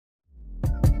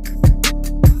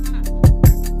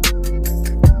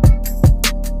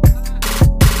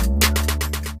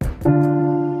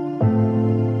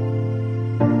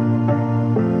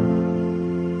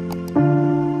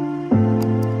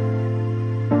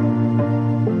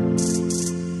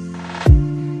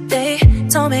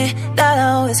me that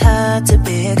I always had to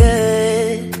be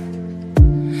good,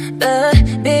 but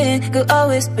being good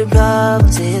always been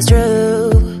problems, it's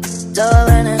true. So I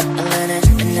learned it,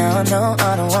 and now I know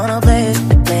I don't wanna play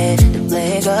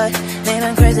God. Maybe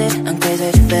I'm crazy,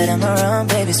 but I'm around,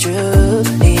 baby, it's true,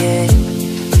 yeah.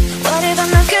 What if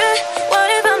I'm not good? What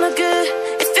if I'm not good?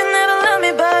 If you never love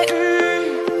me back,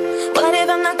 What if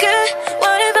I'm not good?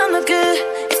 What if I'm not good?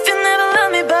 If you never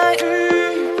love me back,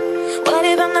 What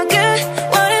if I'm not good?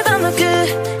 What if I'm not good?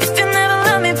 If you never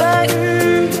love me back,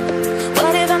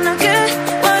 What if I'm not good?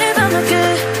 What if I'm not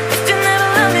good? If you never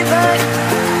love me back.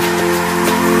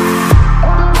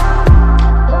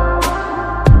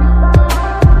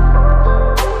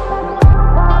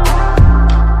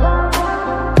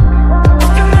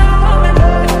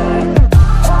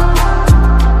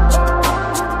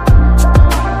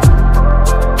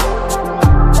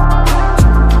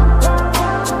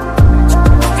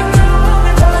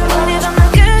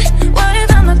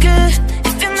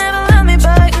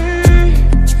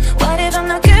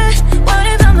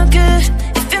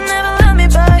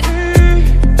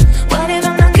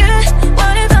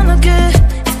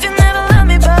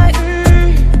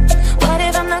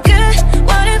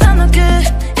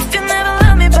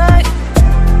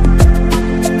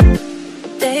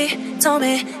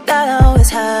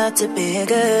 To be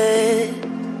good,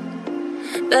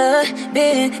 but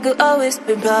being good always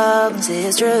been problems,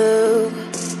 it's true.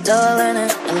 So I learned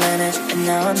it, and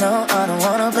now I know I don't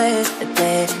wanna play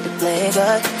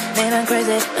God. Maybe I'm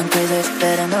crazy,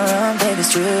 but I'm around, baby,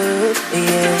 it's true,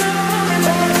 yeah.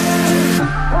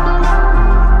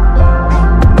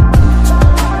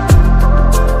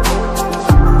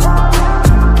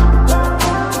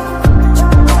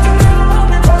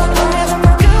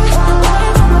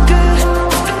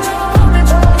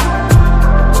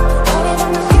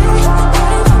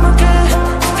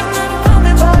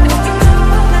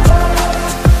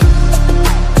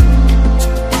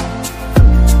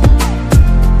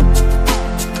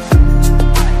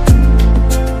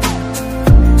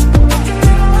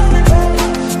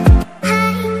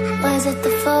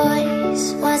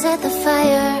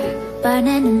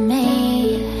 Burning in me,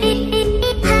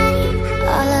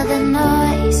 all of the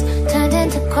noise turned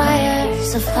into choirs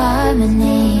of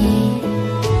harmony.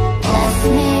 Left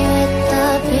me with the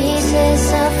pieces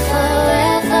of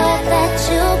forever that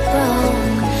you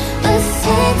broke. But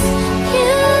since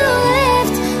you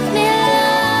left me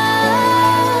alone,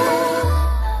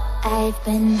 I've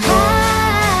been high.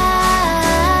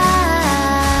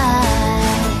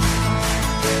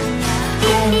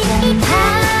 I've been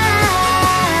high.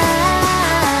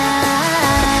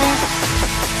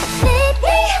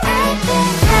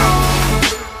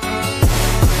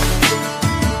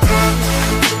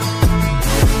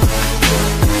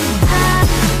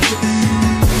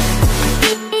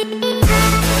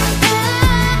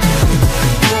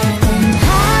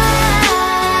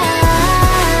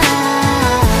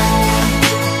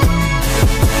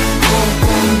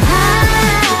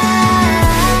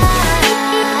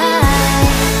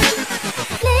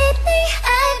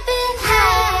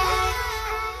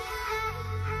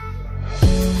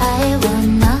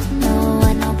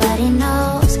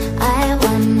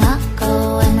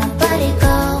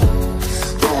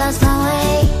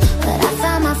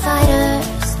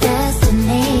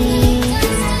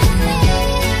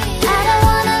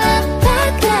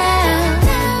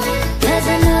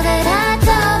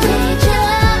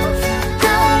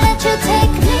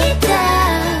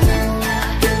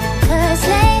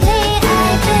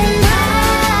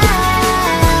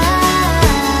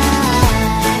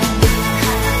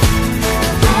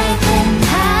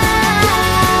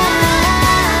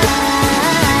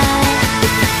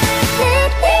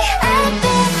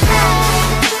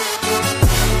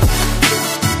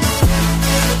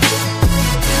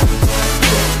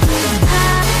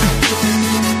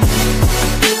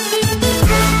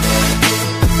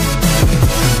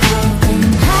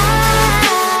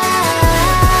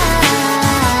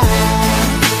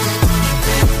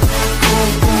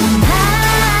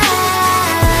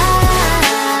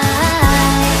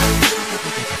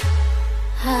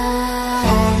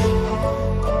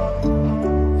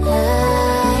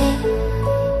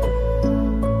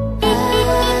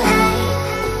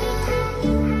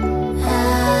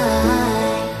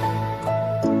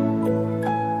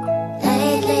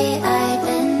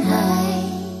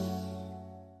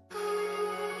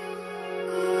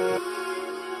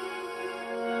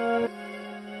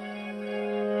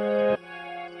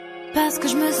 Parce que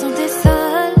je me sentais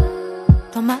seule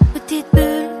dans ma petite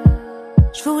bulle.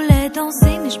 Je voulais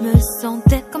danser mais je me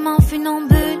sentais comme un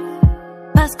funambule.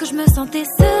 Parce que je me sentais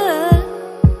seule,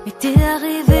 mais t'es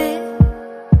arrivé,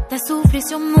 T'as soufflé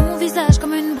sur mon visage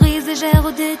comme une brise légère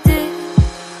d'été.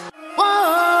 Oh,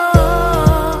 oh, oh,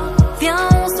 viens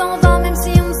on s'en va même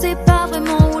si on ne sait pas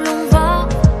vraiment où l'on va.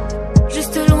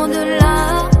 Juste loin de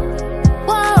là.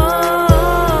 Oh, oh,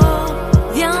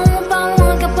 oh, viens on part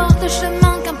loin, qu'importe le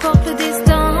chemin, qu'importe le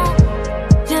destin.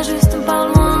 Viens juste on part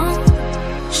loin.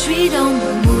 J'suis dans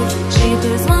mon mood, j'ai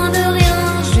besoin de rien,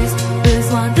 juste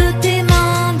besoin de tes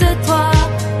mains, de toi,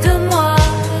 de moi,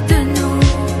 de nous.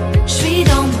 J'suis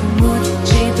dans mon mood,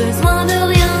 j'ai besoin de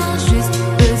rien, juste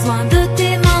besoin de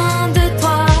tes mains, de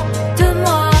toi, de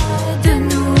moi, de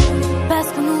nous.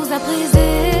 Parce qu'on nous a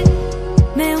brisés,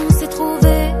 mais on s'est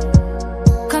trouvés,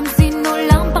 comme si nos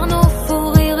larmes par nos fous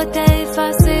rires étaient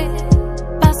effacées.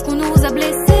 Parce qu'on nous a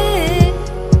blessés,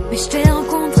 mais je t'ai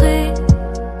rencontré,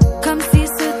 comme si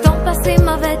ce temps passé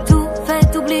m'avait tout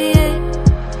fait oublier.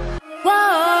 Oh,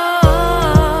 oh,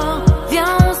 oh,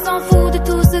 viens on s'en fout de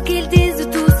tout ce qu'ils disent, de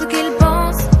tout ce qu'ils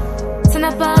pensent. Ça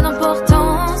n'a pas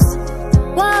d'importance.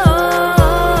 Oh, oh,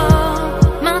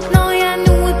 oh, maintenant y'a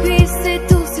nous et puis c'est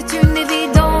tout, c'est une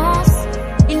évidence.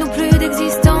 Ils n'ont plus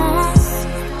d'existence.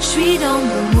 J'suis dans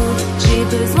mon mood, j'ai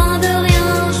besoin de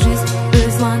rien, juste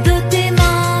besoin de tes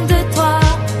mains, de toi,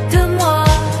 de moi,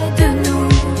 de nous.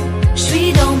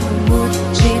 J'suis dans mon mood,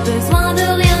 j'ai besoin de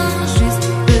rien, juste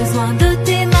besoin de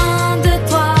tes mains, de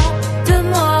toi, de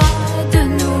moi, de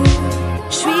nous.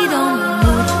 J'suis dans mon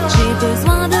mood, j'ai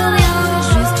besoin de rien,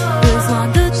 juste besoin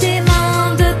de tes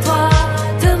mains, de toi,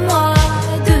 de moi,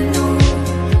 de nous.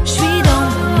 J'suis dans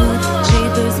mon mood, j'ai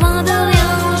besoin de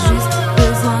rien, juste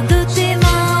besoin de tes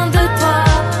mains, de toi,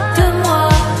 de moi,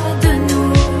 de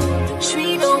nous.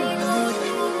 J'suis dans mon mood.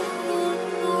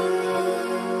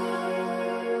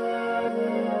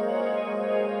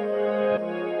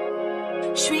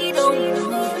 J'suis dans mon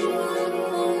mood.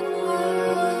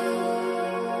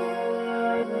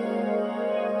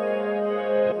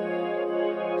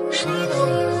 J'suis dans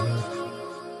mon mood.